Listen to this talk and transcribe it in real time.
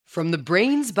From the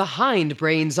brains behind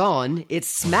Brains On, it's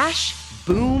Smash,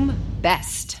 Boom,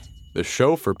 Best. The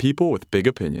show for people with big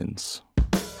opinions.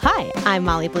 Hi, I'm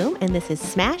Molly Bloom, and this is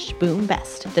Smash, Boom,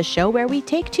 Best, the show where we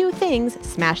take two things,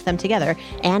 smash them together,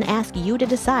 and ask you to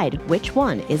decide which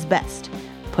one is best.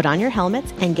 Put on your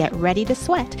helmets and get ready to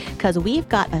sweat, because we've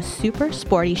got a super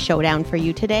sporty showdown for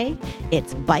you today.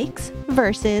 It's bikes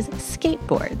versus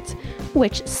skateboards.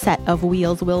 Which set of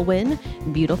wheels will win?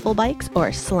 Beautiful bikes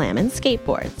or slammin'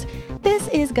 skateboards? This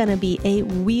is going to be a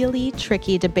really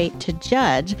tricky debate to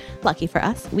judge. Lucky for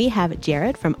us, we have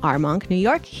Jared from Armonk, New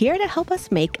York, here to help us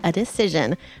make a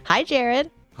decision. Hi,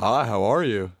 Jared. Hi, how are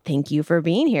you? Thank you for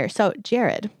being here. So,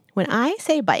 Jared, when I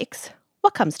say bikes,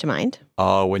 what comes to mind?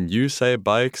 When you say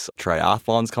bikes,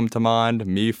 triathlons come to mind.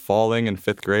 Me falling in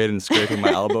 5th grade and scraping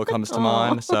my elbow comes to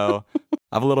mind. So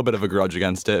I have a little bit of a grudge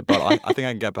against it, but I think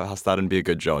I can get past that and be a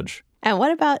good judge. And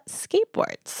what about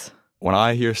skateboards? When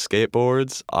I hear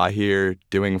skateboards, I hear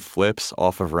doing flips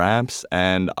off of ramps,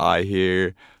 and I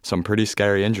hear some pretty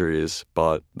scary injuries,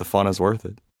 but the fun is worth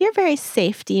it. You're very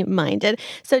safety-minded.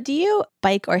 So do you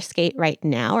bike or skate right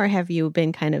now, or have you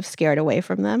been kind of scared away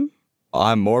from them?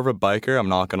 I'm more of a biker, I'm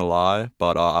not going to lie,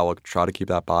 but I will try to keep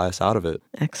that bias out of it.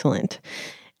 Excellent.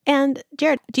 And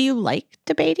Jared, do you like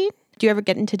debating? Do you ever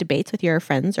get into debates with your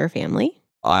friends or family?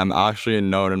 I'm actually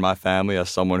known in my family as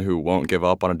someone who won't give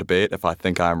up on a debate if I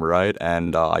think I'm right,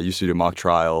 and I used to do mock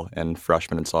trial in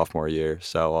freshman and sophomore year,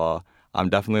 so I'm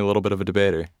definitely a little bit of a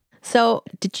debater. So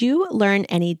did you learn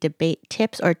any debate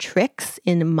tips or tricks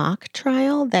in mock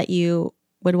trial that you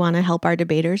would want to help our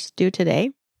debaters do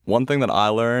today? One thing that I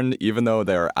learned, even though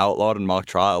they're outlawed in mock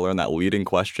trial, I learned that leading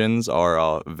questions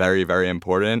are very, very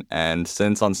important. And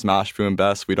since on Smash, Boom,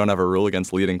 Best, we don't have a rule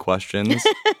against leading questions,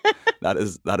 that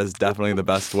is definitely the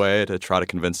best way to try to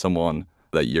convince someone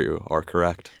that you are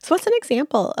correct. So what's an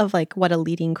example of what a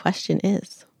leading question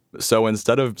is? So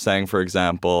instead of saying, for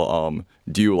example,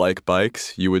 do you like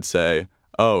bikes? You would say,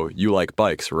 oh, you like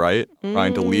bikes, right?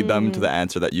 Trying to lead them to the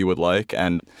answer that you would like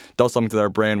and does something to their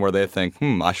brain where they think,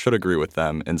 I should agree with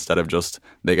them, instead of just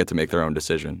they get to make their own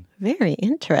decision. Very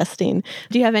interesting.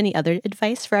 Do you have any other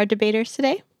advice for our debaters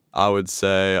today? I would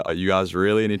say you guys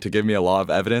really need to give me a lot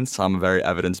of evidence. I'm a very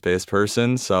evidence-based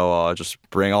person, so just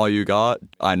bring all you got.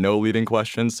 I know leading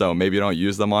questions, so maybe don't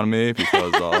use them on me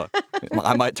because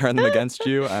I might turn them against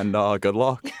you, and good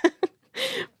luck.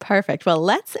 Perfect. Well,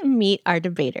 let's meet our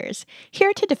debaters.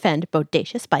 Here to defend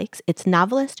Bodacious Bikes, it's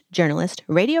novelist, journalist,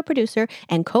 radio producer,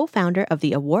 and co-founder of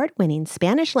the award-winning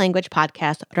Spanish language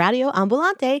podcast Radio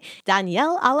Ambulante,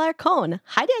 Danielle Alarcón.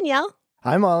 Hi, Danielle.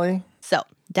 Hi, Molly. So,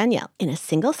 Danielle, in a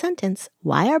single sentence,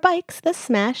 why are bikes the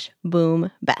smash,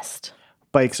 boom, best?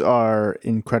 Bikes are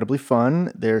incredibly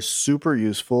fun, they're super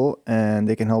useful, and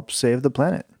they can help save the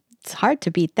planet. It's hard to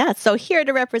beat that. So here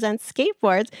to represent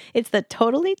skateboards, it's the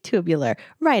totally tubular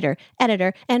writer,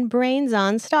 editor, and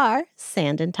brains-on star,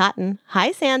 Sandon Totten.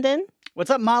 Hi, Sandon.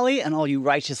 What's up, Molly, and all you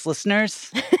righteous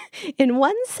listeners? In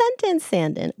one sentence,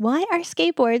 Sandon, why are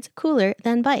skateboards cooler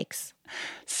than bikes?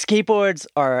 Skateboards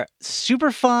are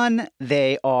super fun.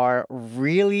 They are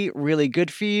really, really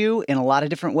good for you in a lot of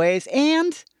different ways,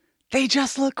 and they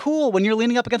just look cool. When you're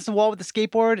leaning up against the wall with a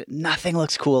skateboard, nothing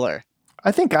looks cooler.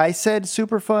 I think I said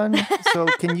super fun. So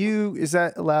is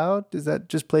that allowed? Is that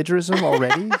just plagiarism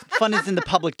already? Fun is in the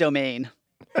public domain.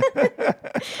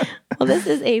 Well, this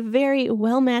is a very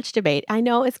well-matched debate. I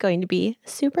know it's going to be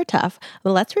super tough,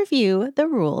 but let's review the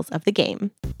rules of the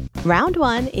game. Round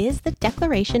 1 is the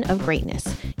declaration of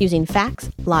greatness. Using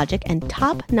facts, logic, and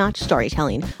top-notch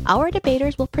storytelling, our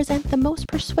debaters will present the most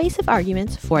persuasive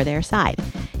arguments for their side.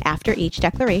 After each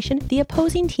declaration, the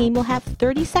opposing team will have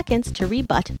 30 seconds to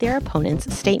rebut their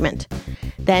opponent's statement.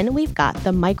 Then we've got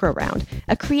the micro round,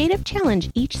 a creative challenge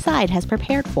each side has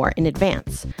prepared for in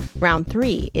advance. Round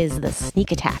 3 is the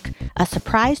sneak attack, a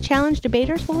surprise challenge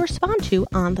debaters will respond to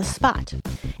on the spot.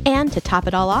 And to top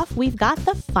it all off, we've got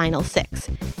the final 6.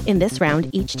 In this round,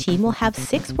 each team will have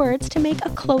 6 words to make a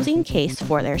closing case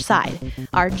for their side.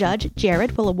 Our judge,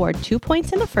 Jared, will award 2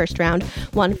 points in the first round,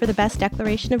 1 for the best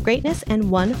declaration of greatness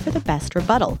and 1 for the best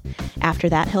rebuttal. After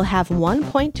that, he'll have 1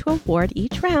 point to award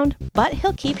each round, but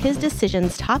he'll keep his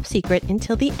decisions top secret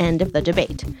until the end of the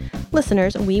debate.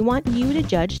 Listeners, we want you to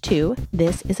judge too.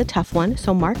 This is a tough one,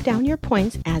 so mark down your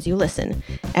points as you listen.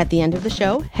 At the end of the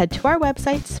show, head to our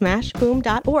website,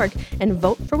 smashboom.org, and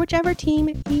vote for whichever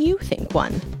team you think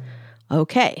won.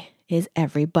 Okay, is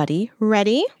everybody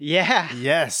ready? Yeah.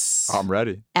 Yes. I'm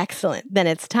ready. Excellent. Then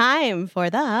it's time for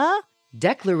the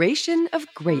Declaration of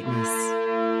Greatness.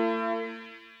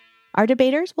 Our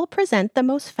debaters will present the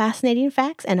most fascinating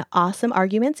facts and awesome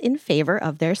arguments in favor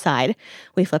of their side.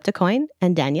 We flipped a coin,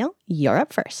 and Daniel, you're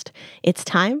up first. It's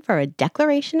time for a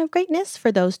declaration of greatness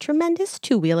for those tremendous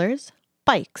two-wheelers,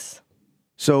 bikes.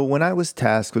 So when I was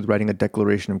tasked with writing a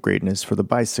declaration of greatness for the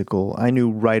bicycle, I knew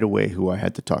right away who I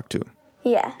had to talk to.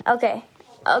 Yeah, okay.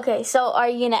 Okay, so are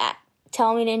you going to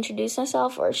tell me to introduce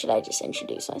myself, or should I just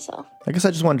introduce myself? I guess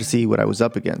I just wanted to see what I was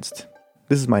up against.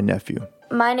 This is my nephew.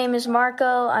 My name is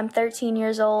Marco. I'm 13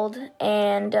 years old,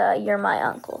 and you're my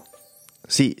uncle.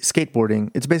 See,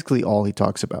 skateboarding, it's basically all he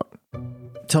talks about.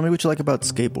 Tell me what you like about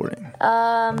skateboarding.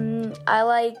 I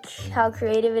like how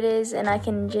creative it is, and I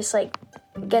can just,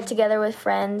 get together with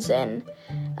friends and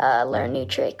learn new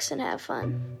tricks and have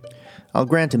fun. I'll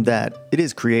grant him that. It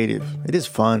is creative, it is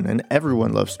fun, and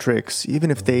everyone loves tricks,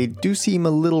 even if they do seem a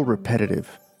little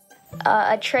repetitive.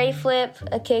 A tray flip,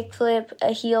 a kick flip,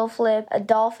 a heel flip, a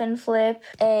dolphin flip,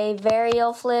 a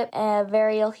varial flip, a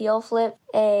varial heel flip,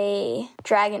 a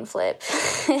dragon flip.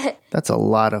 That's a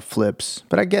lot of flips,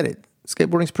 but I get it.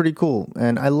 Skateboarding's pretty cool,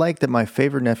 and I like that my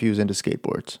favorite nephew is into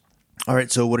skateboards. All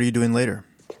right, so what are you doing later?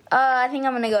 I think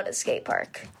I'm going to go to the skate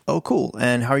park. Oh, cool.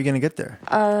 And how are you going to get there?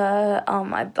 On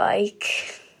my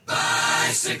bike.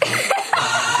 Bicycle,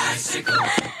 bicycle,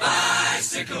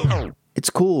 bicycle. It's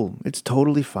cool. It's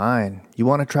totally fine. You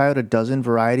want to try out a dozen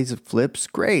varieties of flips?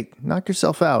 Great. Knock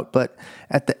yourself out. But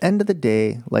at the end of the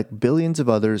day, like billions of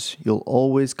others, you'll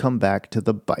always come back to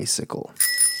the bicycle.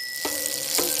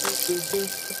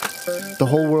 The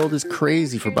whole world is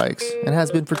crazy for bikes, and has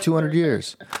been for 200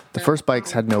 years. The first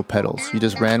bikes had no pedals. You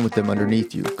just ran with them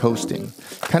underneath you, coasting.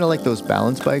 Kind of like those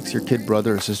balance bikes your kid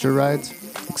brother or sister rides,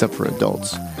 except for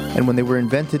adults. And when they were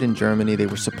invented in Germany, they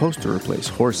were supposed to replace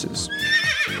horses.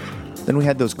 Then we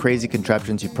had those crazy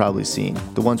contraptions you've probably seen.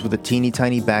 The ones with a teeny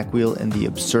tiny back wheel and the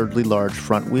absurdly large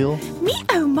front wheel. Me,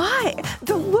 oh my!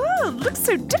 The world looks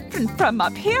so different from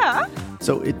up here.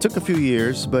 So it took a few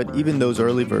years, but even those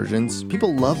early versions,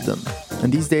 people loved them.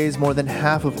 And these days, more than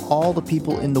half of all the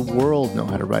people in the world know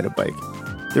how to ride a bike.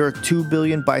 There are 2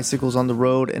 billion bicycles on the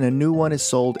road, and a new one is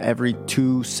sold every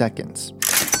 2 seconds.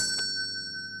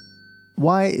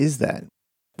 Why is that?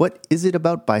 What is it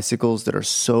about bicycles that are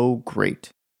so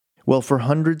great? Well, for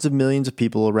hundreds of millions of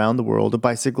people around the world, a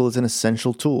bicycle is an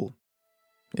essential tool.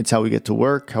 It's how we get to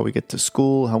work, how we get to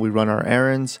school, how we run our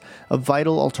errands, a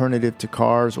vital alternative to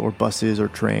cars or buses or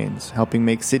trains, helping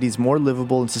make cities more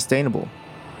livable and sustainable.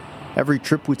 Every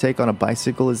trip we take on a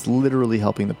bicycle is literally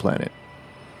helping the planet.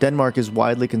 Denmark is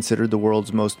widely considered the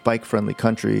world's most bike-friendly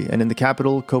country, and in the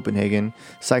capital, Copenhagen,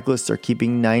 cyclists are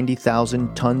keeping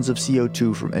 90,000 tons of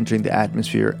CO2 from entering the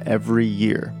atmosphere every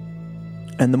year.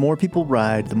 And the more people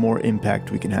ride, the more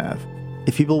impact we can have.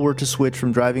 If people were to switch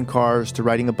from driving cars to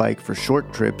riding a bike for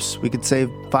short trips, we could save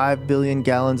 5 billion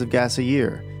gallons of gas a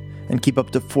year and keep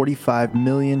up to 45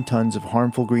 million tons of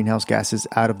harmful greenhouse gases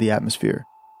out of the atmosphere.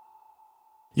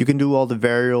 You can do all the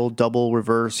varial, double,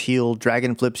 reverse, heel,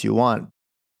 dragon flips you want,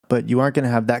 but you aren't going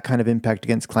to have that kind of impact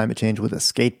against climate change with a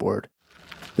skateboard.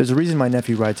 There's a reason my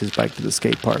nephew rides his bike to the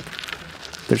skate park.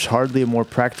 There's hardly a more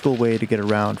practical way to get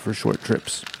around for short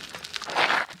trips.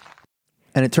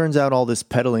 And it turns out all this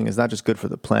pedaling is not just good for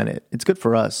the planet. It's good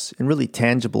for us in really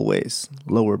tangible ways.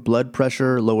 Lower blood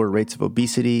pressure, lower rates of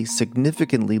obesity,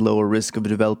 significantly lower risk of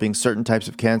developing certain types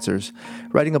of cancers.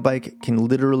 Riding a bike can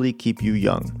literally keep you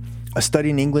young. A study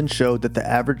in England showed that the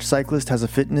average cyclist has a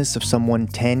fitness of someone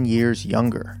 10 years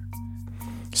younger.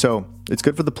 So, it's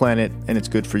good for the planet and it's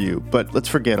good for you. But let's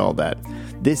forget all that.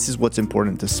 This is what's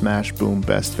important to Smash Boom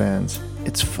Best fans.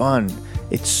 It's fun.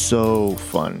 It's so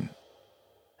fun.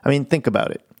 I mean, think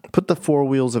about it. Put the 4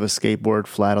 wheels of a skateboard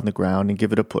flat on the ground and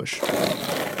give it a push.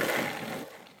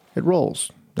 It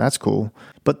rolls. That's cool.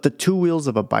 But the 2 wheels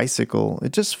of a bicycle,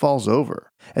 it just falls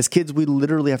over. As kids, we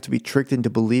literally have to be tricked into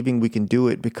believing we can do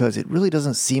it because it really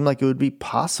doesn't seem like it would be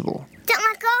possible. Don't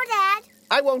let go, Dad.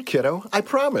 I won't, kiddo. I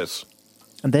promise.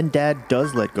 And then Dad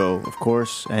does let go, of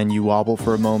course, and you wobble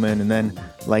for a moment, and then,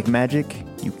 like magic,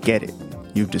 you get it.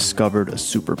 You've discovered a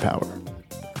superpower.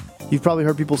 You've probably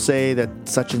heard people say that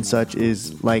such and such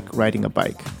is like riding a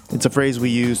bike. It's a phrase we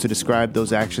use to describe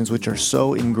those actions which are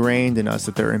so ingrained in us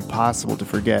that they're impossible to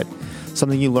forget.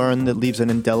 Something you learn that leaves an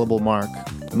indelible mark,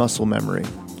 muscle memory.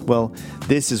 Well,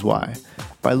 this is why.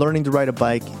 By learning to ride a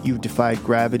bike, you've defied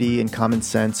gravity and common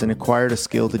sense and acquired a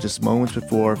skill that just moments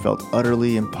before felt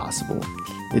utterly impossible.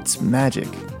 It's magic.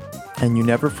 And you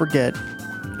never forget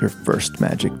your first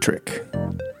magic trick.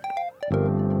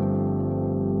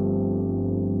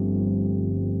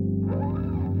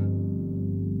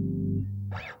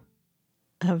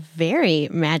 A very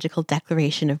magical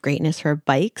declaration of greatness for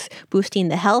bikes, boosting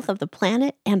the health of the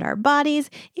planet and our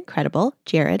bodies. Incredible.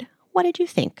 Jared, what did you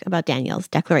think about Daniel's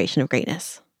declaration of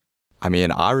greatness? I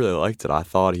mean, I really liked it. I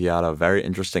thought he had a very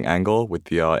interesting angle with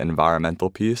the environmental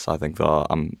piece. I think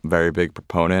I'm a very big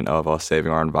proponent of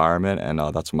saving our environment, and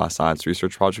that's what my science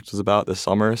research project was about this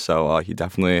summer. So he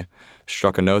definitely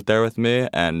struck a note there with me,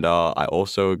 and I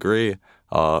also agree.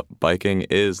 Biking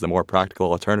is the more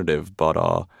practical alternative,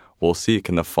 but we'll see.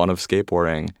 Can the fun of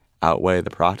skateboarding outweigh the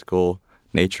practical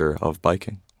nature of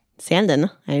biking?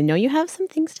 Sandon, I know you have some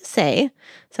things to say,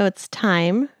 so it's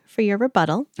time for your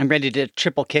rebuttal. I'm ready to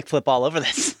triple kickflip all over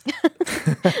this.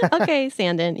 Okay,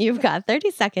 Sandon, you've got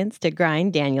 30 seconds to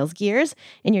grind Daniel's gears,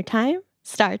 and your time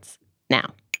starts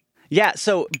now. Yeah,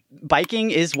 so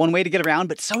biking is one way to get around,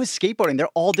 but so is skateboarding. There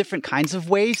are all different kinds of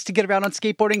ways to get around on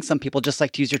skateboarding. Some people just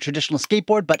like to use your traditional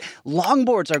skateboard, but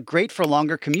longboards are great for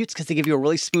longer commutes because they give you a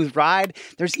really smooth ride.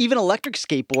 There's even electric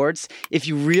skateboards if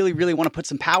you really, really want to put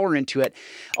some power into it.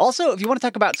 Also, if you want to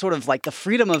talk about sort of like the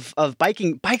freedom of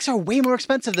biking, bikes are way more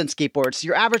expensive than skateboards.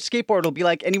 Your average skateboard will be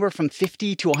like anywhere from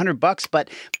 $50 to $100, but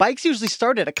bikes usually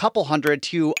start at a couple hundred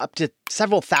to up to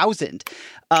several thousand.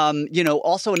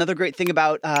 Also another great thing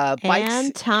about bikes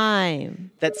and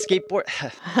time. That skateboard.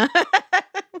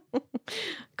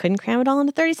 Couldn't cram it all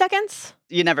into 30 seconds?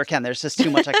 You never can. There's just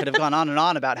too much. I could have gone on and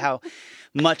on about how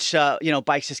much,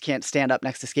 bikes just can't stand up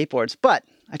next to skateboards, but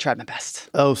I tried my best.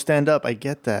 Oh, stand up. I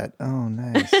get that. Oh,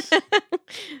 nice.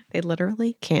 They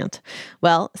literally can't.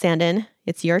 Well, Sandon,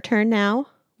 it's your turn now.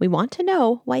 We want to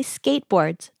know why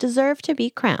skateboards deserve to be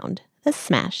crowned the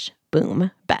Smash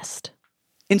Boom Best.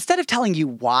 Instead of telling you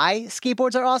why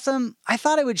skateboards are awesome, I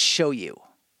thought I would show you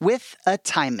with a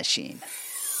time machine.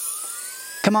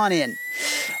 Come on in.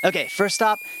 Okay, first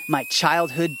stop, my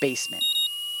childhood basement.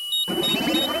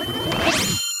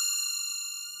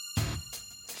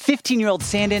 15-year-old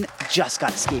Sandon just got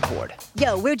a skateboard.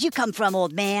 Yo, where'd you come from,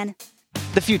 old man?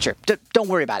 The future. Don't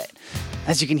worry about it.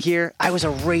 As you can hear, I was a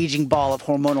raging ball of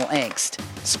hormonal angst.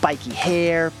 Spiky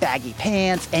hair, baggy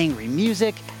pants, angry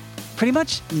music. Pretty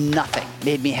much nothing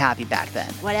made me happy back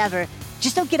then. Whatever.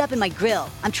 Just don't get up in my grill.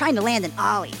 I'm trying to land an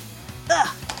ollie. Ugh,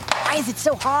 why is it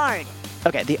so hard?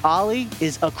 Okay, the ollie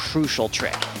is a crucial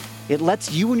trick. It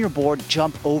lets you and your board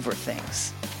jump over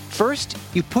things. First,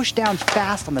 you push down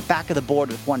fast on the back of the board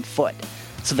with one foot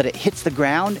so that it hits the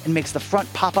ground and makes the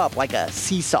front pop up like a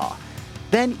seesaw.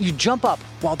 Then you jump up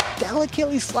while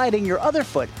delicately sliding your other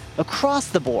foot across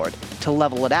the board to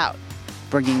level it out,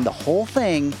 bringing the whole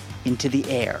thing into the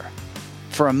air.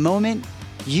 For a moment,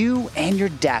 you and your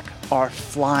deck are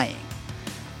flying.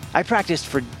 I practiced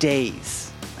for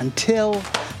days until...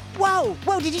 Whoa,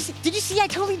 did you see? I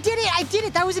totally did it. I did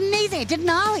it. That was amazing. I did an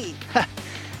ollie.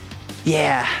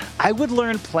 Yeah, I would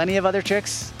learn plenty of other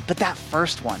tricks, but that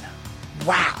first one,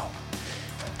 wow.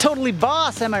 Totally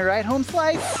boss, am I right, home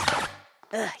slice?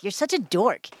 Ugh, you're such a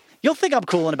dork. You'll think I'm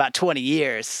cool in about 20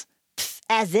 years. Pfft,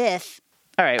 as if.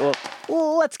 All right,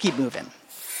 well, let's keep moving.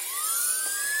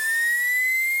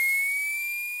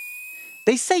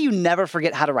 They say you never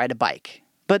forget how to ride a bike,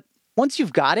 but once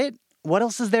you've got it, what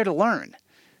else is there to learn?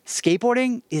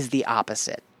 Skateboarding is the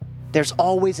opposite. There's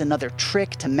always another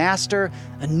trick to master,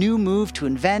 a new move to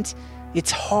invent.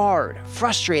 It's hard,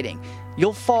 frustrating.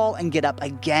 You'll fall and get up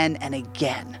again and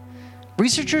again.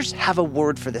 Researchers have a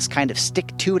word for this kind of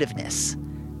stick-to-itiveness: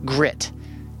 grit.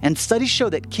 And studies show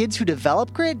that kids who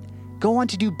develop grit go on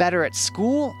to do better at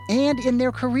school and in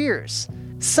their careers.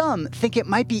 Some think it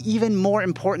might be even more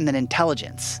important than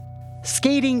intelligence.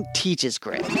 Skating teaches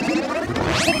grit.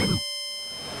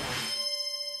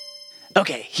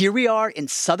 Okay, here we are in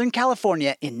Southern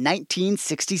California in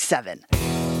 1967.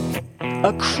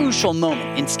 A crucial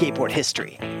moment in skateboard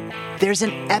history. There's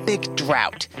an epic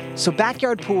drought, so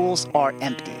backyard pools are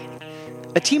empty.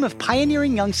 A team of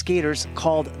pioneering young skaters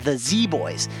called the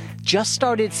Z-Boys just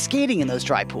started skating in those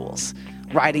dry pools,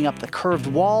 riding up the curved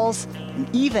walls and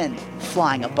even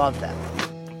flying above them.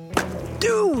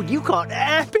 Dude, you caught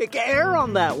epic air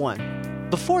on that one.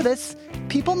 Before this,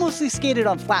 people mostly skated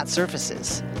on flat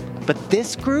surfaces, but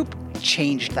this group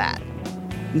changed that.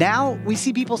 Now, we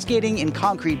see people skating in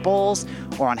concrete bowls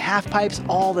or on half pipes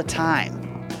all the time.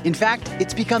 In fact,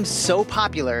 it's become so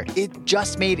popular, it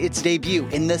just made its debut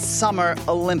in the Summer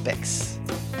Olympics.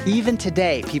 Even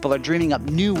today, people are dreaming up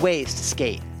new ways to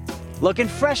skate. Looking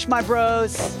fresh, my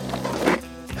bros.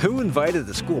 Who invited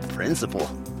the school principal?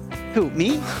 Who,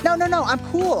 me? No, I'm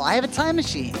cool. I have a time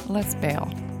machine. Let's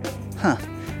bail. Huh.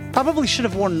 Probably should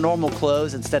have worn normal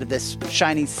clothes instead of this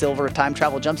shiny silver time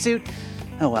travel jumpsuit.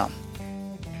 Oh well.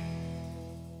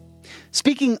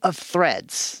 Speaking of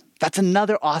threads, that's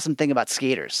another awesome thing about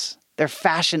skaters. They're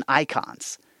fashion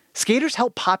icons. Skaters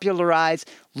help popularize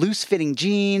loose-fitting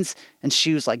jeans and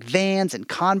shoes like Vans and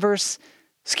Converse.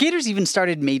 Skaters even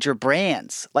started major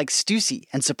brands like Stussy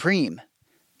and Supreme.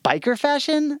 Biker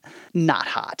fashion? Not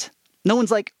hot. No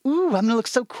one's like, ooh, I'm gonna look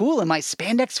so cool in my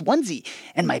spandex onesie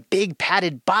and my big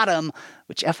padded bottom,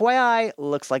 which FYI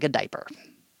looks like a diaper.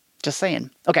 Just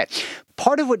saying. Okay,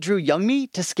 part of what drew young me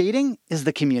to skating is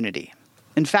the community.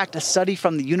 In fact, a study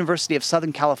from the University of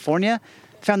Southern California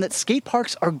found that skate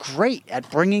parks are great at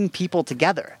bringing people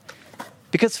together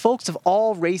because folks of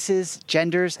all races,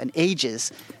 genders, and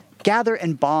ages gather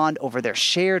and bond over their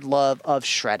shared love of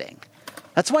shredding.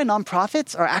 That's why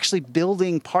nonprofits are actually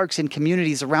building parks in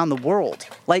communities around the world,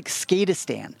 like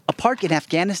Skatistan, a park in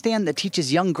Afghanistan that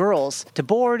teaches young girls to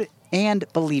board and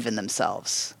believe in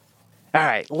themselves. All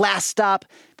right, last stop,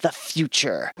 the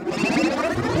future.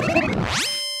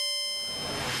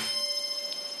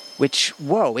 Which,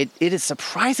 whoa, it is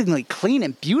surprisingly clean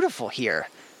and beautiful here.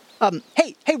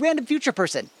 Hey, random future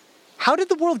person, how did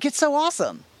the world get so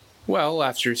awesome? Well,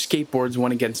 after skateboards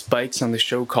won against bikes on the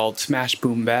show called Smash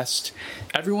Boom Best,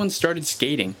 everyone started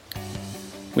skating.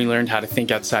 We learned how to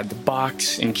think outside the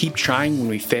box and keep trying when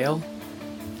we fail.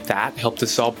 That helped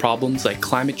us solve problems like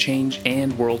climate change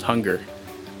and world hunger.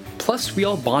 Plus, we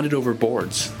all bonded over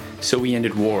boards, so we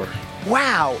ended war.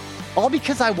 Wow, all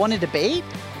because I won a debate?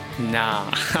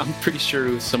 Nah, I'm pretty sure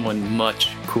it was someone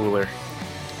much cooler.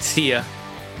 See ya.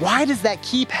 Why does that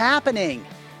keep happening?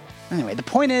 Anyway, the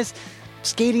point is,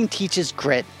 skating teaches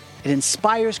grit, it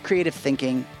inspires creative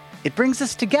thinking, it brings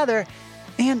us together,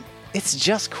 and it's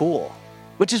just cool.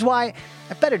 Which is why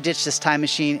I better ditch this time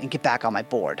machine and get back on my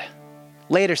board.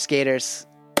 Later, skaters.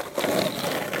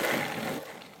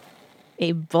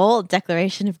 A bold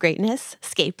declaration of greatness.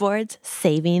 Skateboards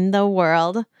saving the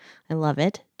world. I love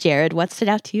it. Jared, what stood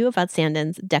out to you about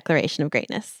Sandon's declaration of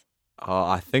greatness?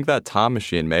 I think that time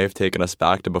machine may have taken us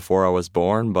back to before I was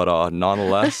born, but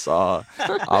nonetheless, I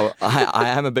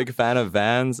am a big fan of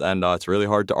Vans, and it's really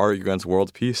hard to argue against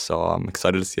world peace, so I'm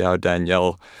excited to see how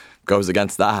Danielle goes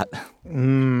against that.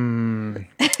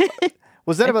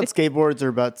 Was that about skateboards or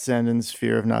about Sandon's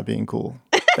fear of not being cool?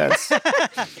 That's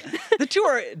The two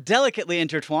are delicately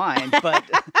intertwined, but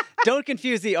don't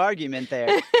confuse the argument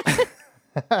there.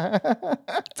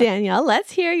 Danielle,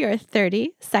 let's hear your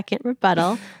 30-second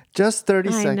rebuttal. Just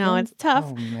 30 seconds? I know, it's tough.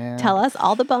 Oh, man. Tell us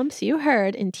all the bumps you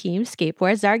heard in Team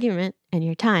Skateboard's argument, and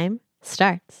your time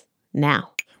starts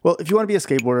now. Well, if you want to be a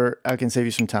skateboarder, I can save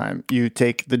you some time. You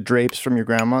take the drapes from your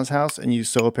grandma's house and you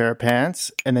sew a pair of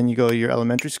pants, and then you go to your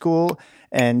elementary school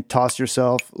and toss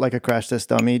yourself like a crash test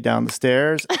dummy down the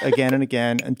stairs again and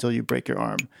again until you break your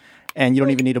arm. And you don't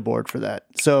even need a board for that.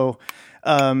 So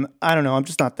I don't know. I'm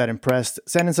just not that impressed.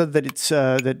 Sandon said that it's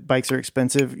that bikes are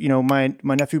expensive. You know, my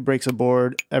nephew breaks a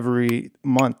board every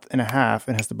month and a half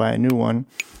and has to buy a new one.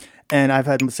 And I've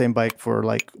had the same bike for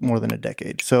like more than a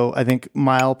decade. So I think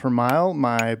mile per mile,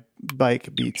 my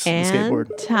bike beats the skateboard.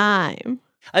 Time.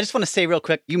 I just want to say real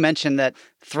quick, you mentioned that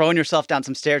throwing yourself down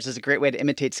some stairs is a great way to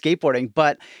imitate skateboarding,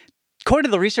 but according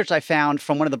to the research I found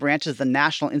from one of the branches of the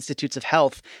National Institutes of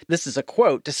Health, this is a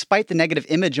quote, despite the negative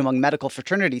image among medical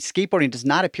fraternities, skateboarding does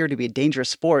not appear to be a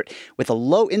dangerous sport with a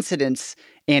low incidence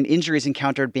and injuries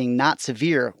encountered being not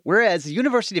severe. Whereas the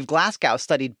University of Glasgow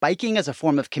studied biking as a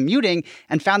form of commuting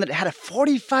and found that it had a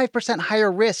 45%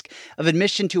 higher risk of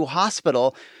admission to a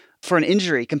hospital for an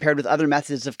injury compared with other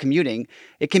methods of commuting.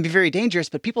 It can be very dangerous,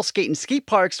 but people skate in skate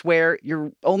parks where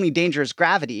your only danger is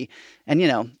gravity. And, you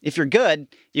know, if you're good,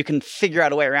 you can figure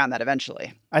out a way around that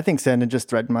eventually. I think Sandon just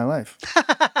threatened my life.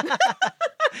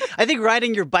 I think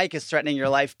riding your bike is threatening your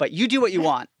life, but you do what you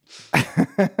want.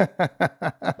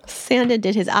 Sandon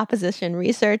did his opposition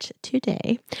research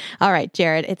today. All right,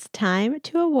 Jared, it's time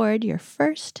to award your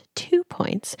first 2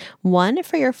 points. One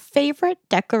for your favorite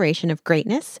declaration of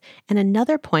greatness and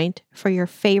another point for your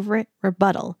favorite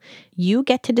rebuttal. You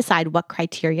get to decide what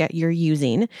criteria you're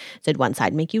using. Did one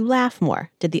side make you laugh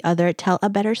more? Did the other tell a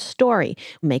better story?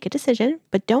 Make a decision,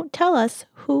 but don't tell us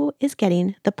who is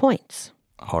getting the points.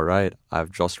 All right,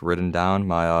 I've just written down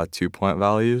my 2-point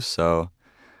values, so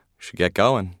we should get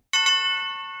going.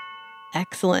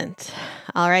 Excellent.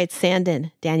 All right,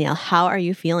 Sandon, Danielle, how are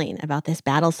you feeling about this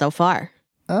battle so far?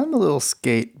 I'm a little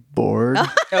skateboard.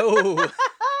 Oh.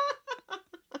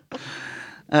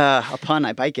 A pun,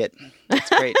 I bike it. That's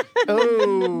great.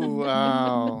 Oh,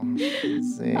 wow.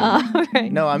 Let's see. All right.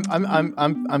 No,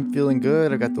 I'm feeling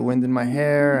good. I got the wind in my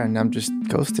hair and I'm just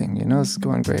coasting. You know, it's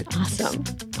going great. Awesome.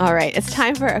 All right, it's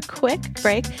time for a quick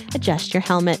break. Adjust your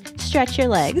helmet, stretch your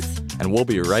legs. And we'll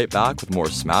be right back with more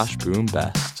Smash Boom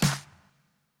Best.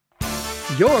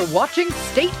 You're watching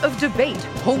State of Debate,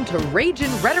 home to raging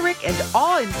rhetoric and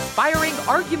awe-inspiring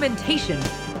argumentation.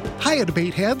 Hiya,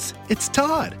 debate heads. It's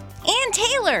Todd. And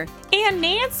Taylor. And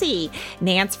Nancy.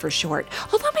 Nance for short,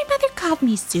 although my mother called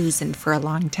me Susan for a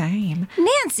long time.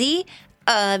 Nancy?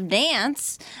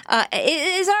 Nance,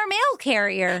 is our mail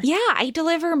carrier. Yeah, I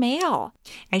deliver mail.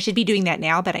 I should be doing that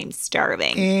now, but I'm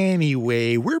starving.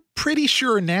 Anyway, we're pretty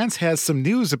sure Nance has some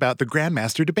news about the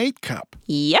Grandmaster Debate Cup.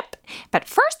 Yep. But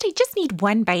first, I just need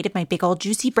one bite of my big old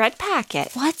juicy bread packet.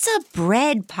 What's a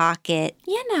bread pocket?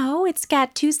 You know, it's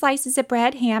got 2 slices of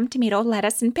bread, ham, tomato,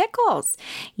 lettuce, and pickles.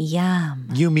 Yum.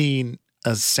 You mean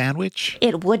a sandwich?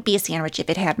 It would be a sandwich if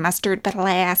it had mustard, but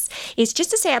alas, it's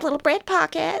just a sad little bread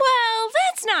pocket. Well,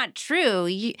 that's not true.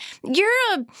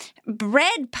 Your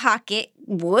bread pocket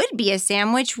would be a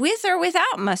sandwich with or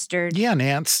without mustard. Yeah,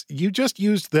 Nance, you just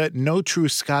used the no true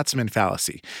Scotsman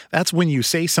fallacy. That's when you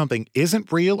say something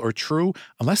isn't real or true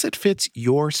unless it fits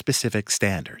your specific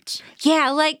standards. Yeah,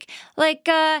 like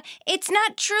it's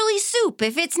not truly soup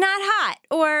if it's not hot,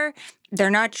 or they're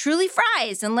not truly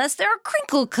fries unless they're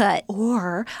crinkle cut.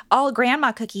 Or all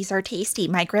grandma cookies are tasty.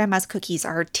 My grandma's cookies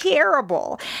are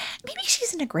terrible. Maybe she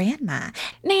isn't a grandma.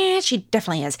 Nah, she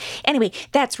definitely is. Anyway,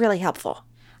 that's really helpful.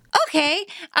 Okay,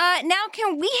 now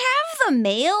can we have the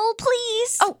mail,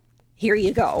 please? Oh, here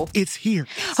you go. It's here.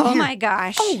 Oh my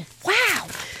gosh. Oh, wow.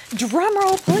 Drum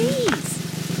roll, please.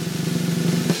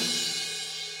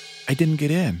 I didn't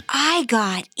get in. I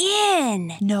got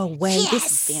in. No way. Yes.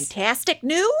 This is fantastic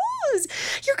news.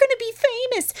 You're going to be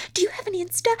famous. Do you have an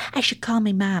Insta? I should call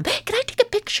my mom. Can I take a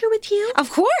picture with you? Of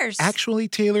course. Actually,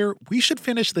 Taylor, we should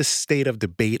finish this State of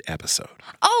Debate episode.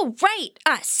 Oh, right.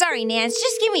 Sorry, Nance.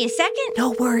 Just give me a second.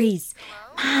 No worries.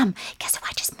 Mom, guess who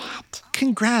I just met?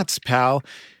 Congrats, pal.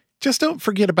 Just don't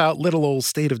forget about little old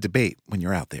State of Debate when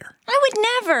you're out there. I would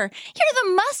never. You're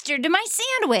the mustard to my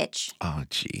sandwich. Oh,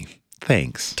 gee.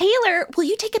 Thanks. Taylor, will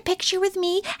you take a picture with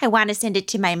me? I want to send it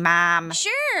to my mom.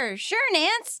 Sure,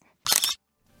 Nance.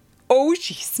 Oh,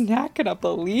 she's not going to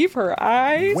believe her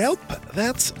eyes. Welp,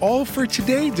 that's all for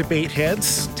today, debate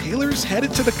heads. Taylor's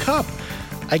headed to the cup.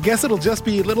 I guess it'll just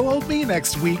be little old me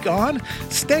next week on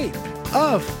State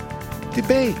of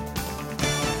Debate.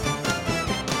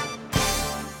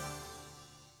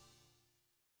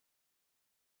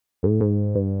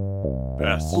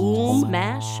 Best.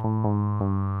 Smash.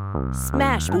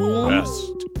 Smash Boom.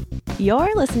 Best.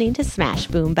 You're listening to Smash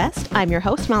Boom Best. I'm your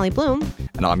host, Molly Bloom.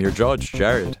 And I'm your judge,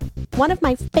 Jared. One of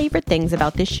my favorite things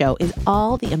about this show is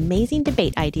all the amazing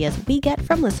debate ideas we get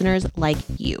from listeners like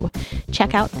you.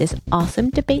 Check out this awesome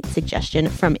debate suggestion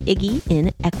from Iggy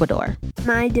in Ecuador.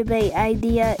 My debate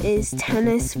idea is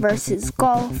tennis versus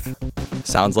golf.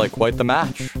 Sounds like quite the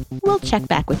match. We'll check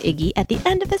back with Iggy at the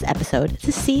end of this episode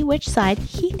to see which side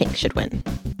he thinks should win.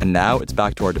 And now it's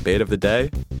back to our debate of the day,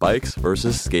 bikes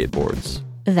versus skateboards.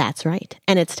 That's right.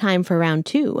 And it's time for round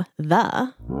 2,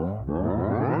 the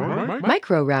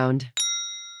Micro round.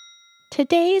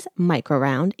 Today's micro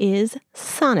round is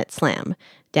Sonnet Slam.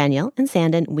 Daniel and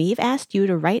Sandon, we've asked you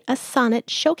to write a sonnet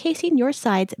showcasing your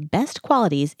side's best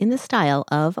qualities in the style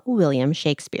of William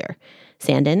Shakespeare.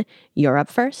 Sandon, you're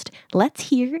up first. Let's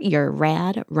hear your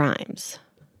rad rhymes.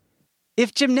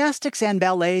 If gymnastics and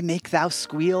ballet make thou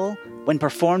squeal, when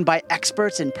performed by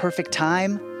experts in perfect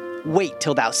time, wait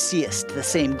till thou seest the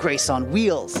same grace on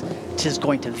wheels, 'tis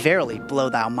going to verily blow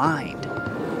thou mind.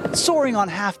 Soaring on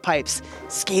half-pipes,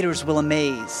 skaters will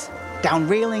amaze. Down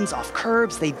railings, off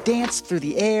curbs, they dance through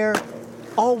the air,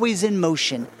 always in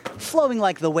motion, flowing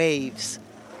like the waves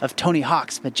of Tony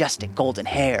Hawk's majestic golden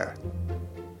hair.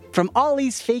 From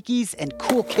ollies, fakies, and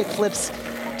cool kickflips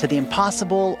to the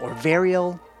impossible or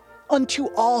varial, unto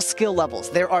all skill levels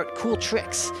there art cool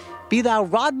tricks, be thou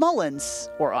Rod Mullins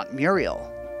or Aunt Muriel.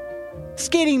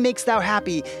 Skating makes thou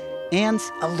happy and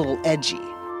a little edgy.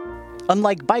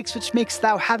 Unlike bikes which makes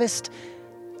thou havest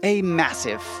a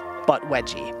massive butt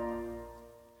wedgie.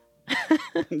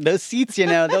 Those seats,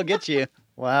 they'll get you.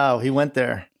 Wow, he went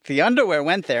there. The underwear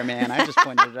went there, man. I just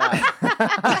pointed it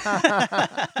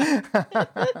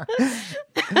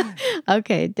out.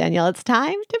 Okay, Daniel, it's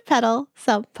time to peddle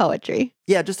some poetry.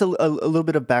 Yeah, just a little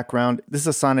bit of background. This is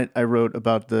a sonnet I wrote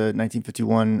about the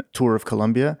 1951 tour of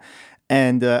Colombia.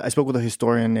 And I spoke with a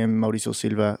historian named Mauricio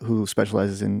Silva who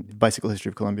specializes in bicycle history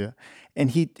of Colombia.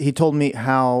 And he told me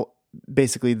how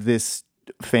basically this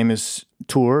famous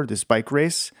tour, this bike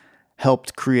race,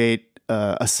 helped create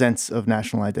a sense of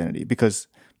national identity. Because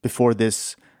before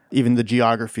this, even the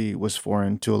geography was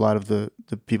foreign to a lot of the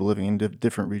people living in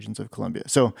different regions of Colombia.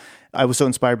 So I was so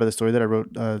inspired by the story that I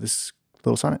wrote this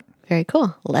little sonnet. Very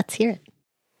cool. Let's hear it.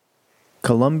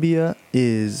 Colombia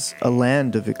is a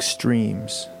land of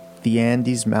extremes, The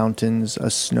Andes Mountains,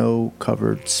 a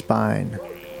snow-covered spine.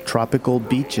 Tropical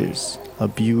beaches, a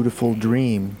beautiful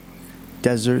dream.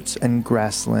 Deserts and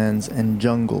grasslands and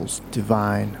jungles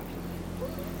divine.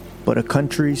 But a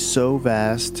country so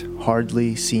vast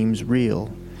hardly seems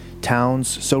real. Towns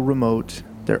so remote,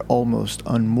 they're almost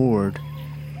unmoored.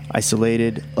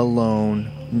 Isolated,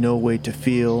 alone, no way to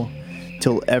feel,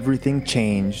 till everything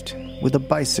changed with a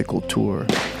bicycle tour.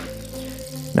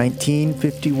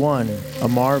 1951, a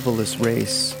marvelous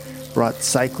race, brought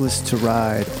cyclists to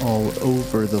ride all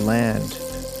over the land,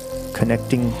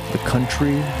 connecting the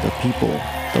country, the people,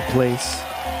 the place.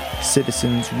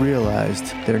 Citizens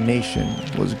realized their nation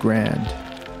was grand.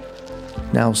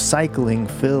 Now cycling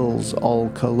fills all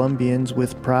Colombians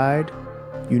with pride,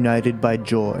 united by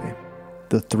joy,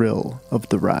 the thrill of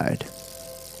the ride.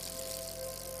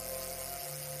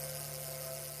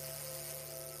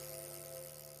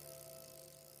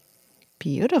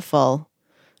 Beautiful.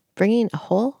 Bringing a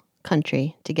whole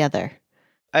country together.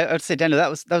 I would say, Daniel, that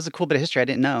was a cool bit of history I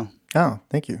didn't know. Oh,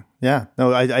 thank you. Yeah.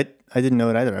 No, I didn't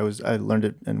know it either. I learned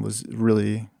it and was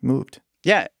really moved.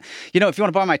 Yeah. If you want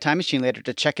to borrow my time machine later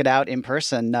to check it out in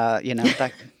person, that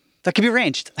could be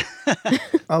arranged.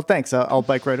 Oh, thanks. I'll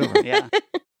bike right over. Yeah.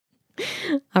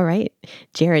 All right.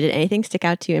 Jared, did anything stick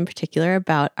out to you in particular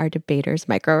about our debaters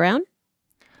micro round?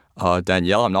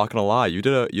 Danielle, I'm not gonna lie, you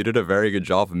did a very good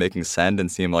job of making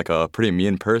Sandin seem like a pretty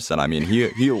mean person. I mean,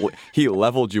 he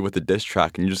leveled you with a diss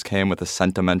track, and you just came with a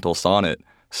sentimental sonnet.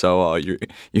 So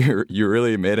you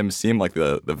really made him seem like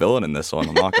the villain in this one.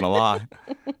 I'm not gonna lie.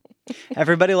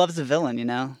 Everybody loves a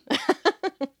villain,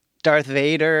 Darth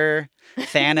Vader,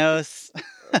 Thanos.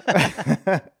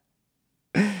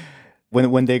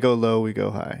 When they go low, we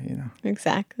go high,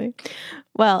 Exactly.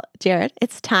 Well, Jared,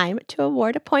 it's time to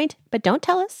award a point, but don't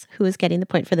tell us who is getting the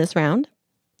point for this round.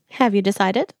 Have you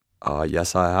decided?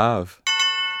 Yes, I have.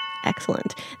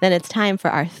 Excellent. Then it's time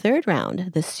for our third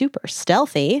round, the super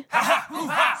stealthy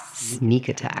Sneak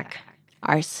attack.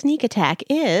 Our sneak attack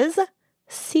is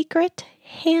secret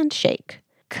handshake.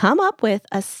 Come up with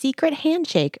a secret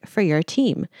handshake for your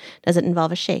team. Does it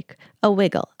involve a shake, a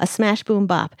wiggle, a smash, boom,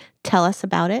 bop? Tell us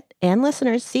about it, and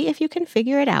listeners, see if you can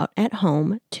figure it out at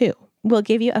home, too. We'll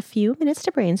give you a few minutes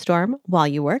to brainstorm while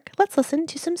you work. Let's listen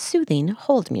to some soothing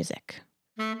hold music.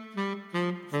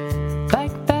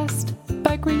 Bike fast,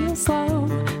 bike real slow.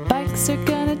 Bikes are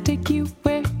gonna take you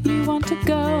where you want to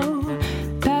go.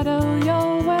 Pedal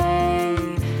your way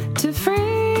to freedom.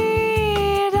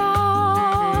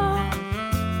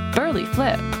 Burly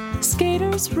flip,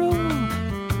 skaters rule.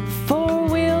 4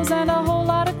 wheels and a whole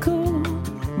lot of cool.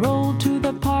 Roll to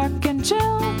the park and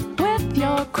chill with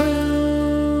your crew.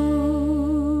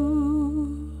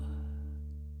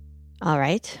 All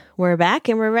right, we're back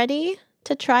and we're ready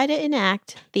to try to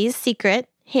enact these secret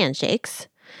handshakes.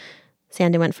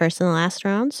 Sandy went first in the last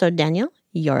round, so Daniel,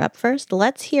 you're up first.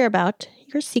 Let's hear about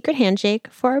your secret handshake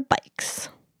for bikes.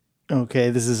 Okay,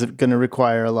 this is going to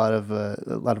require a lot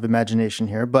of imagination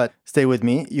here, but stay with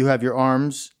me. You have your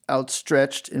arms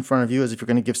outstretched in front of you as if you're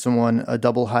going to give someone a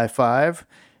double high five.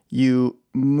 You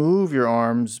move your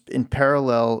arms in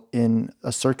parallel in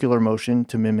a circular motion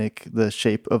to mimic the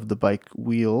shape of the bike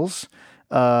wheels.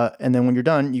 And then when you're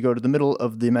done, you go to the middle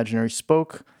of the imaginary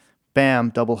spoke, bam,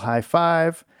 double high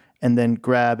five, and then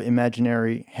grab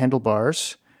imaginary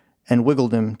handlebars and wiggle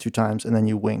them 2 times, and then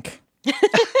you wink.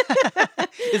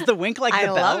 Is the wink like the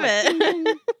bell? I love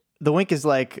it. The wink is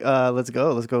like, let's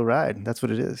go ride. That's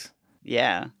what it is.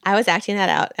 Yeah. I was acting that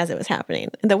out as it was happening.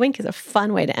 The wink is a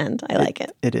fun way to end. I like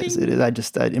it. It is.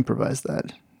 I improvised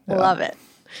that. Yeah. Love it.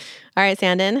 All right,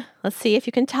 Sandin, let's see if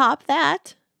you can top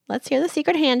that. Let's hear the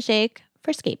secret handshake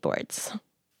for skateboards.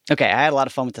 Okay, I had a lot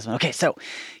of fun with this one. Okay, so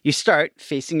you start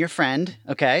facing your friend,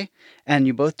 okay? And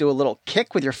you both do a little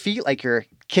kick with your feet like you're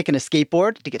kicking a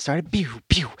skateboard to get started. Pew,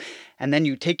 pew. And then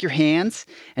you take your hands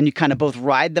and you kind of both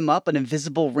ride them up an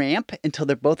invisible ramp until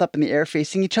they're both up in the air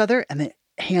facing each other. And then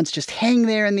hands just hang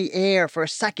there in the air for a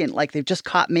second like they've just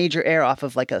caught major air off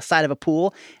of like a side of a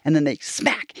pool, and then they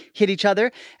smack hit each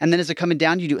other, and then as they're coming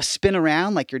down you do a spin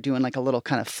around like you're doing like a little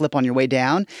kind of flip on your way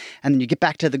down, and then you get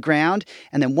back to the ground,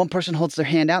 and then one person holds their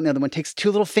hand out and the other one takes 2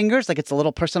 little fingers like it's a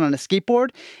little person on a skateboard,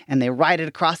 and they ride it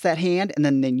across that hand, and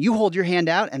then you hold your hand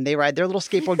out and they ride their little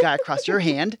skateboard guy across your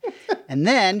hand, and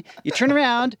then you turn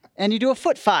around and you do a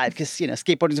foot 5 because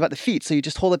skateboarding is about the feet, so you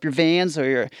just hold up your Vans or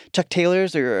your Chuck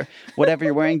Taylors or your whatever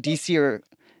you're wearing, DC or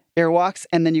Airwalks,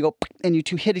 and then you go and you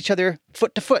 2 hit each other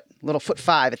foot to foot, little foot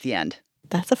 5 at the end.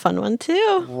 That's a fun one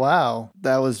too. Wow,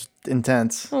 that was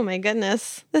intense. Oh my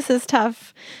goodness, this is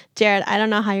tough. Jared, I don't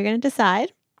know how you're going to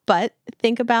decide, but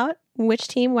think about Which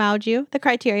team wowed you? The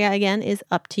criteria, again, is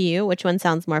up to you. Which one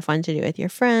sounds more fun to do with your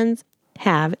friends?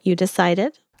 Have you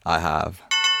decided? I have.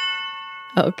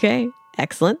 Okay,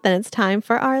 excellent. Then it's time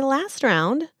for our last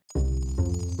round.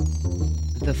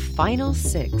 The final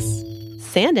 6.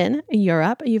 Sandon, you're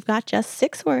up. You've got just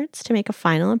 6 words to make a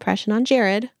final impression on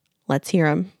Jared. Let's hear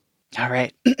them. All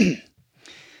right.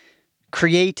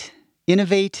 Create,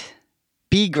 innovate,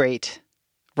 be great,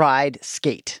 ride,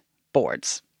 skate,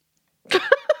 boards.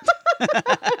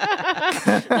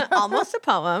 Almost a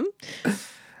poem.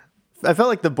 I felt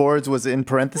like the boards was in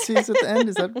parentheses at the end.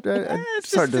 Is that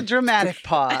it's just a dramatic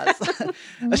pause.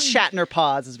 A Shatner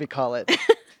pause, as we call it.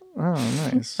 Oh,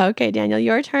 nice. Okay, Daniel,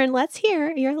 your turn. Let's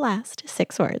hear your last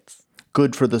 6 words.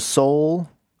 Good for the soul,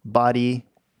 body,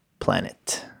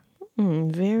 planet.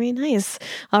 Very nice.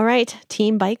 All right,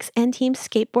 Team Bikes and Team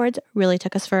Skateboards really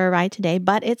took us for a ride today,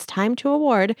 but it's time to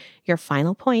award your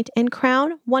final point and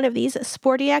crown one of these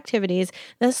sporty activities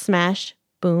the Smash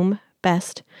Boom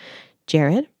Best.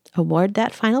 Jared, award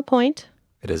that final point.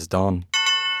 It is done.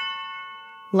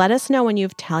 Let us know when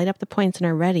you've tallied up the points and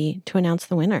are ready to announce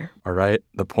the winner. All right,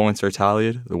 the points are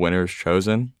tallied. The winner is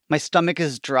chosen. My stomach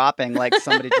is dropping like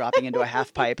somebody dropping into a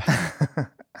half pipe.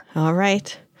 All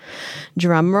right.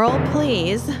 Drum roll,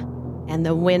 please. And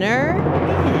the winner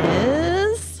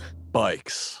is...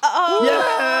 Bikes. Oh!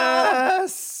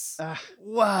 Yes!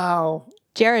 Wow.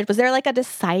 Jared, was there like a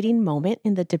deciding moment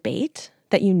in the debate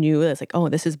that you knew it was like, oh,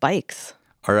 this is Bikes?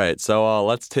 All right, so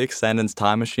let's take Sandon's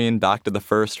time machine back to the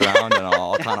first round, and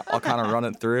I'll kind of run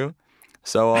it through.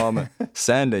 So,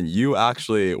 Sandon, you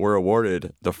actually were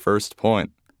awarded the first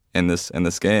point in this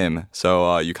game.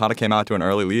 So you kind of came out to an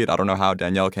early lead. I don't know how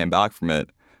Danielle came back from it,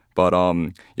 but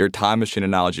your time machine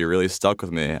analogy really stuck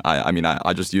with me.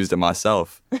 I just used it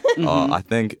myself. I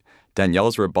think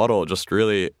Danielle's rebuttal just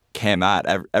really came at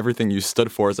everything you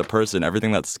stood for as a person,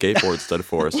 everything that skateboard stood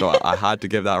for. So I had to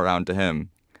give that round to him.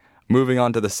 Moving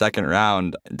on to the second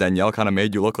round, Danielle kind of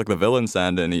made you look like the villain,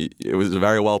 Sandon. It was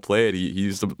very well played. He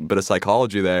used a bit of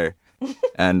psychology there.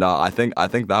 And I think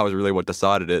that was really what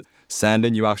decided it.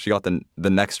 Sandon, you actually got the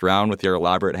next round with your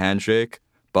elaborate handshake.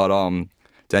 But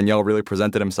Danielle really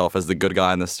presented himself as the good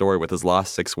guy in the story with his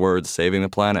last 6 words, saving the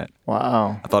planet.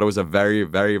 Wow. I thought it was a very,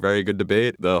 very, very good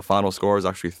debate. The final score was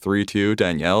actually 3-2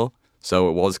 Danielle. So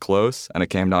it was close, and it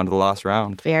came down to the last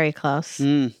round. Very close.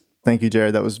 Thank you,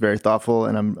 Jared. That was very thoughtful,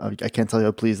 and I can't tell you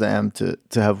how pleased I am to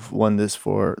have won this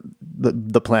for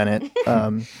the planet.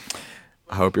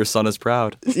 I hope your son is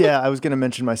proud. Yeah, I was going to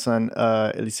mention my son,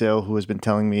 Eliseo, who has been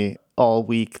telling me all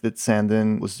week that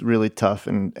Sandon was really tough,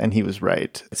 and he was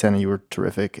right. Sandon, you were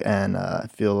terrific, and I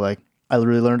feel like I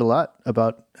really learned a lot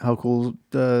about how cool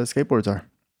skateboards are.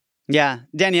 Yeah,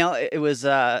 Danielle, it was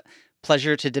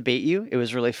pleasure to debate you. It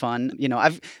was really fun.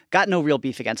 I've got no real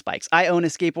beef against bikes. I own a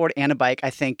skateboard and a bike. I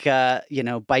think,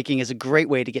 biking is a great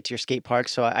way to get to your skate park.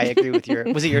 So I agree with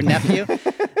was it your nephew?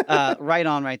 Right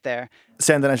on right there.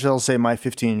 Sandon, I should also say my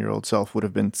 15-year-old self would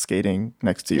have been skating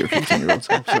next to your 15-year-old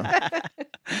self. So.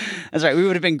 That's right. We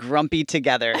would have been grumpy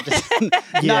together. Just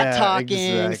not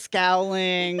talking,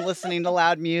 scowling, listening to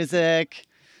loud music.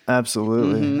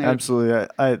 Absolutely. Absolutely.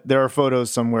 There are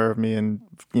photos somewhere of me in,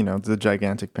 the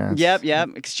gigantic pants.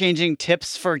 Yep. Exchanging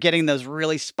tips for getting those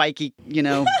really spiky,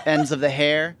 ends of the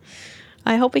hair.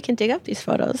 I hope we can dig up these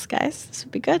photos, guys. This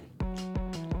would be good.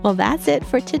 Well, that's it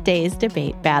for today's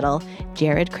debate battle.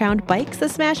 Jared crowned Bikes the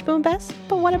Smash Boom Best,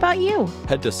 but what about you?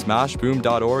 Head to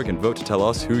smashboom.org and vote to tell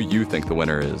us who you think the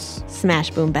winner is. Smash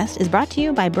Boom Best is brought to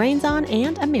you by Brains On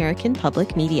and American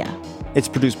Public Media. It's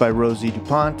produced by Rosie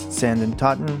DuPont, Sandon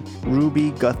Totten,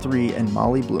 Ruby Guthrie, and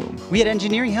Molly Bloom. We had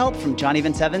engineering help from Johnny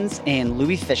Vince Evans and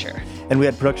Louis Fisher. And we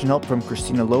had production help from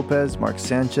Christina Lopez, Mark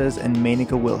Sanchez, and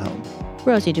Mainika Wilhelm.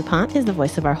 Rosie DuPont is the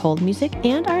voice of our hold music,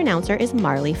 and our announcer is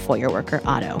Marley Feuerwerker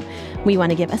Otto. We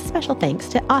want to give a special thanks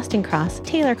to Austin Cross,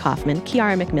 Taylor Kaufman,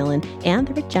 Kiara McMillan, and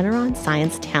the Regeneron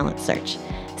Science Talent Search.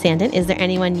 Sandon, is there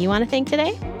anyone you want to thank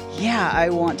today? Yeah, I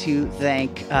want to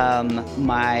thank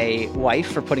my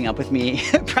wife for putting up with me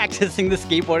practicing the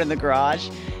skateboard in the garage.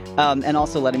 And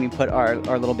also letting me put our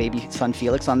little baby son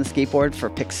Felix on the skateboard for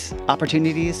pics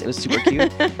opportunities. It was super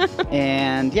cute.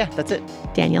 And yeah, that's it.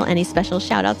 Daniel, any special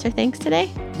shout outs or thanks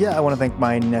today? Yeah, I want to thank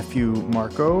my nephew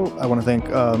Marco. I want to thank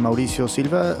Mauricio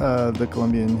Silva, the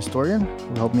Colombian historian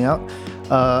who helped me out.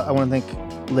 I want to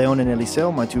thank Leon and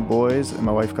Eliseo, my 2 boys, and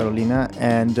my wife Carolina,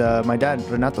 and my dad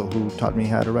Renato, who taught me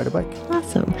how to ride a bike.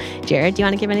 Awesome. Jared, do you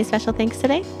want to give any special thanks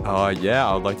today? Yeah,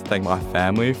 I would like to thank my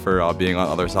family for being on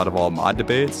the other side of all my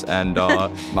debates, and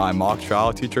my mock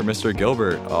trial teacher, Mr.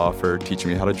 Gilbert, for teaching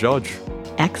me how to judge.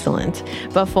 Excellent.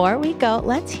 Before we go,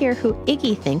 let's hear who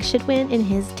Iggy thinks should win in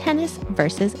his tennis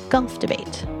versus golf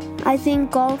debate. I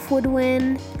think golf would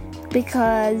win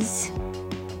because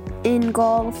in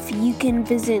golf you can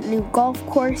visit new golf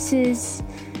courses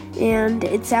and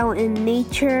it's out in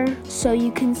nature, so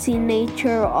you can see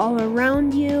nature all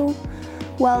around you.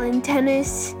 While in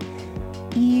tennis,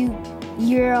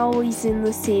 you're always in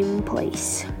the same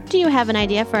place. Do you have an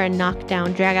idea for a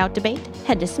knockdown, drag-out debate?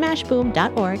 Head to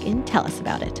smashboom.org and tell us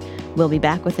about it. We'll be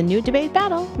back with a new debate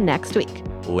battle next week.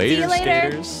 Later, See you later.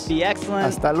 skaters. Be excellent.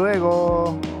 Hasta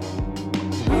luego.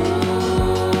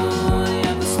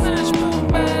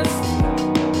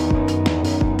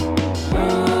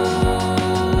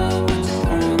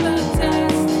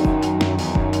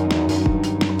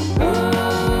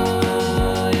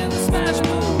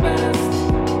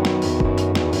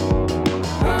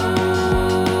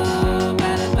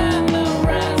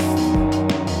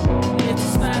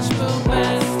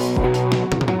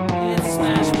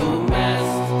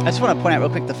 I just want to point out real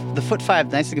quick, the foot five,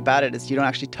 the nice thing about it is you don't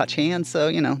actually touch hands, so,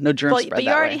 no germs spread But you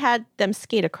that already way. had them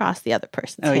skate across the other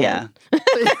person's Oh, hand.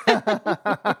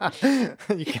 yeah.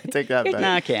 You can't take that back.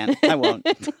 No, I can't. I won't.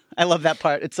 I love that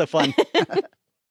part. It's so fun.